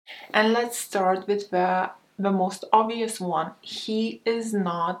And let's start with the most obvious one. He is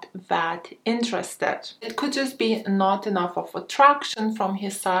not that interested. It could just be not enough of attraction from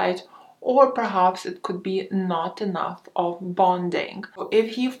his side, or perhaps it could be not enough of bonding. So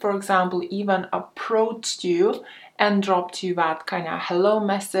if he, for example, even approached you and dropped you that kind of hello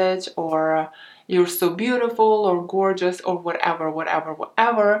message, or you're so beautiful or gorgeous or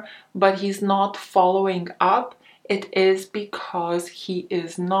whatever, but he's not following up, it is because he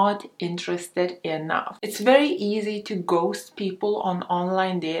is not interested enough. It's very easy to ghost people on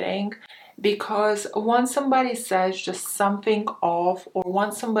online dating, because once somebody says just something off, or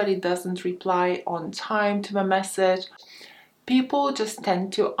once somebody doesn't reply on time to the message, people just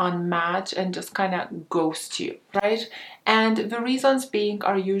tend to unmatch and just kind of ghost you, right? And the reasons being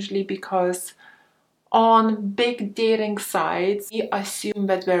are usually because on big dating sites, we assume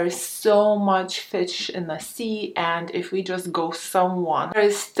that there is so much fish in the sea, and if we just ghost someone, there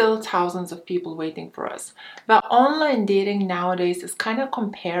is still thousands of people waiting for us. The online dating nowadays is kind of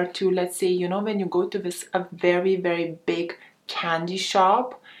compared to, let's say, you know, when you go to a very, very big candy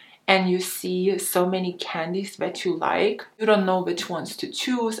shop and you see so many candies that you like, you don't know which ones to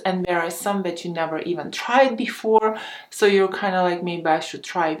choose, and there are some that you never even tried before, so you're kind of like, maybe I should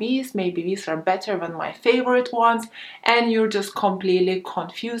try these, maybe these are better than my favorite ones, and you're just completely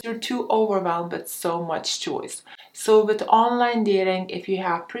confused. You're too overwhelmed with so much choice. So with online dating, if you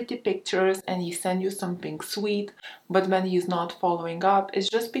have pretty pictures and he sends you something sweet, but when he's not following up, it's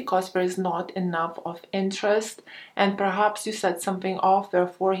just because there is not enough of interest, and perhaps you said something off,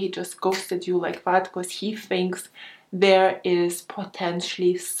 therefore he just ghosted you like that because he thinks there is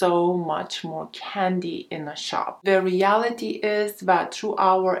potentially so much more candy in a shop. The reality is that through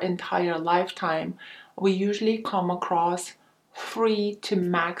our entire lifetime, we usually come across 3 to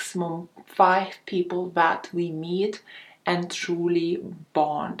maximum 5 people that we meet and truly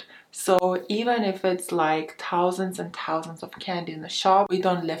bond. So even if it's like thousands and thousands of candy in the shop, we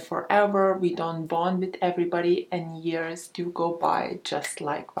don't live forever, we don't bond with everybody, and years do go by just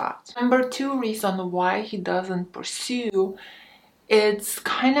like that. Number 2 reason why he doesn't pursue, it's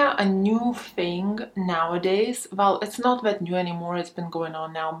kind of a new thing nowadays. Well, it's not that new anymore, it's been going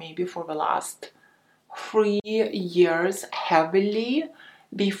on now maybe for the last 3 years heavily.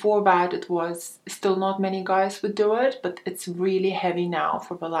 Before that, it was still not many guys would do it, but it's really heavy now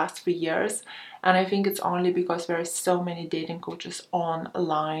for the last 3 years. And I think it's only because there are so many dating coaches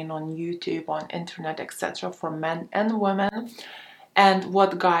online, on YouTube, on internet, etc., for men and women. And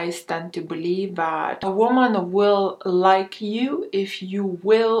what guys tend to believe, that a woman will like you if you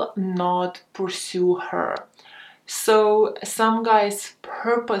will not pursue her. So some guys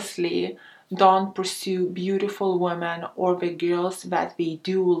purposely don't pursue beautiful women or the girls that they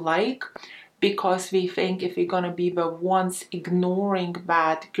do like, because they think if we're gonna be the ones ignoring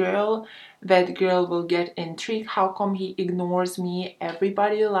that girl will get intrigued. How come he ignores me?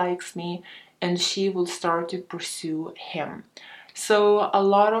 Everybody likes me, and she will start to pursue him. So a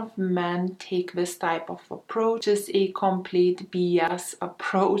lot of men take this type of approach. It's a complete BS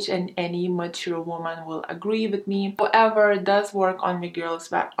approach, and any mature woman will agree with me. However, it does work on the girls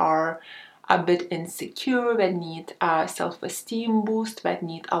that are a bit insecure, that need a self-esteem boost, that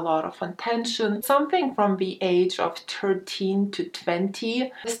need a lot of attention. Something from the age of 13 to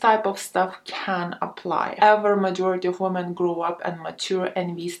 20, this type of stuff can apply. However, majority of women grow up and mature,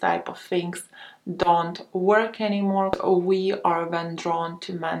 and these type of things don't work anymore. We are then drawn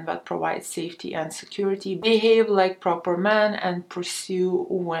to men that provide safety and security, behave like proper men, and pursue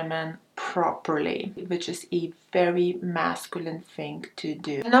women properly, which is a very masculine thing to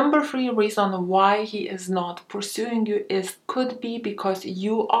do. Number 3 reason why he is not pursuing you could be because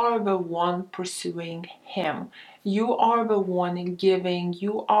you are the one pursuing him. You are the one giving,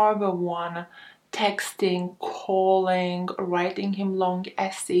 you are the one texting, calling, writing him long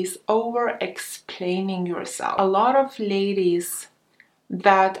essays, over explaining yourself. A lot of ladies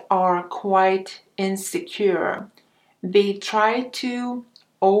that are quite insecure, they try to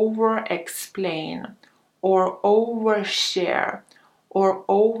over explain or overshare or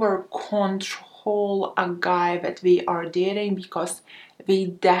over control a guy that they are dating, because they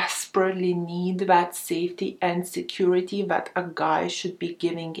desperately need that safety and security that a guy should be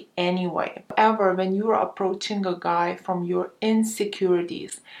giving anyway. However, when you're approaching a guy from your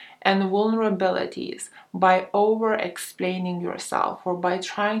insecurities and vulnerabilities, by over explaining yourself or by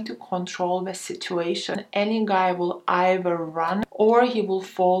trying to control the situation, any guy will either run or he will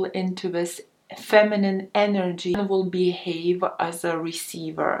fall into this feminine energy and will behave as a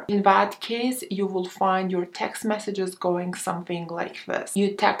receiver. In that case, you will find your text messages going something like this.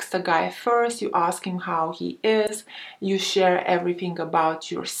 You text a guy first, you ask him how he is, you share everything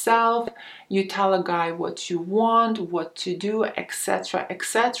about yourself, you tell a guy what you want, what to do, etc.,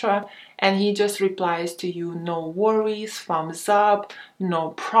 etc., and he just replies to you, no worries, thumbs up, no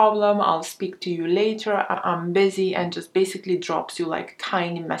problem, I'll speak to you later, I'm busy, and just basically drops you like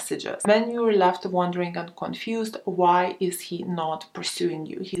tiny messages. Then you're left wondering and confused, why is he not pursuing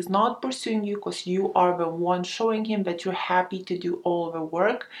you? He's not pursuing you because you are the one showing him that you're happy to do all the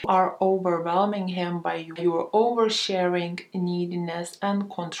work. You are overwhelming him by your oversharing, neediness, and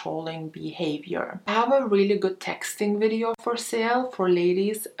controlling behavior. I have a really good texting video for sale for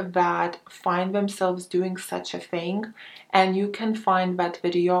ladies that find themselves doing such a thing, and you can find that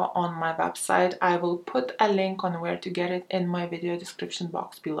video on my website. I will put a link on where to get it in my video description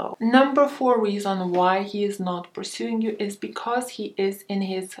box below. Number 4 reason why he is not pursuing you is because he is in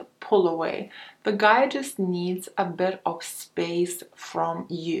his pull away. The guy just needs a bit of space from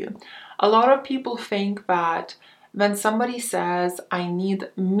you. A lot of people think that when somebody says, I need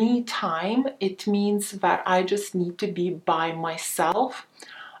me time, it means that I just need to be by myself.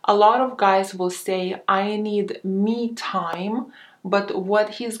 A lot of guys will say, I need me time, but what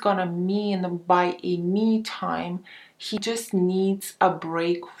he's gonna mean by a me time, he just needs a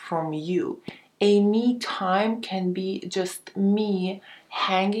break from you. A me time can be just me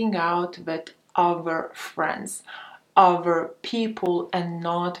hanging out with other friends, other people, and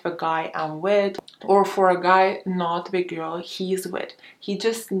not the guy I'm with, or for a guy, not the girl he's with. He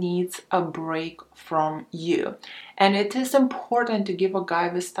just needs a break from you. And it is important to give a guy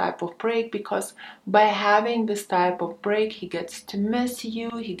this type of break, because by having this type of break, he gets to miss you,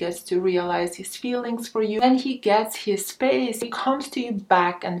 he gets to realize his feelings for you, and he gets his space. He comes to you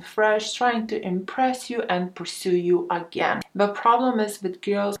back and fresh, trying to impress you and pursue you again. The problem is with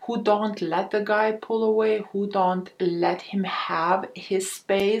girls who don't let the guy pull away, who don't let him have his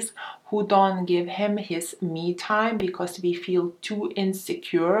space, who don't give him his me time because we feel too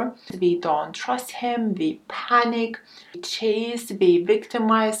insecure, we don't trust him, we panic, we chase, we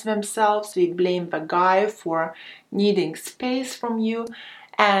victimize themselves, we blame the guy for needing space from you.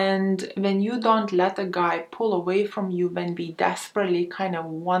 And when you don't let a guy pull away from you, when we desperately kind of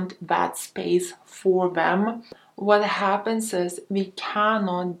want that space for them, what happens is we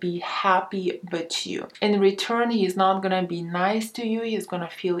cannot be happy with you. In return, he's not gonna be nice to you, he's gonna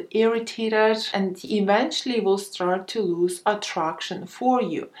feel irritated, and eventually will start to lose attraction for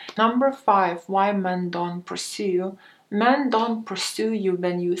you. Number 5, why men don't pursue. Men don't pursue you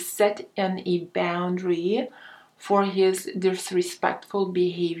when you set in a boundary for his disrespectful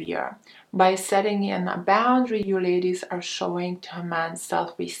behavior. By setting in a boundary, you ladies are showing to a man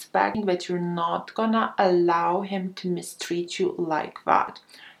self-respect, that you're not gonna allow him to mistreat you like that.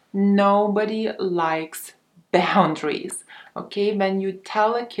 Nobody likes boundaries, okay? When you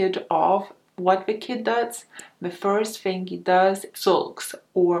tell a kid off, what the kid does, the first thing he does, sulks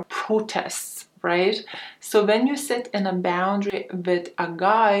or protests, right? So when you set in a boundary with a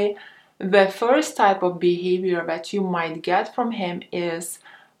guy, the first type of behavior that you might get from him is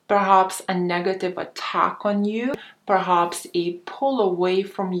perhaps a negative attack on you, perhaps a pull away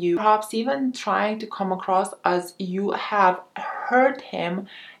from you, perhaps even trying to come across as you have hurt him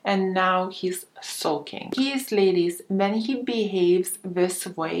and now he's sulking. Please, ladies, when he behaves this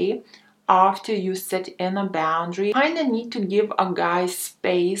way, after you set in a boundary, kind of need to give a guy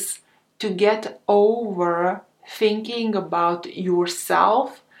space to get over thinking about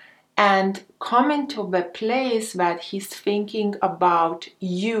yourself and come into the place that he's thinking about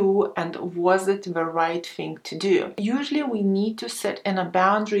you and was it the right thing to do. Usually we need to set in a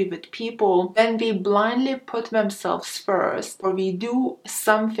boundary with people when we blindly put themselves first, or we do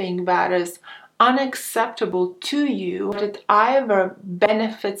something that is unacceptable to you, but it either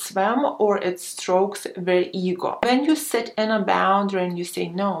benefits them or it strokes their ego. When you set in a boundary and you say,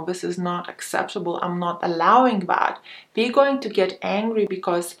 no, this is not acceptable, I'm not allowing that, they're going to get angry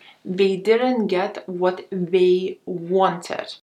because they didn't get what they wanted.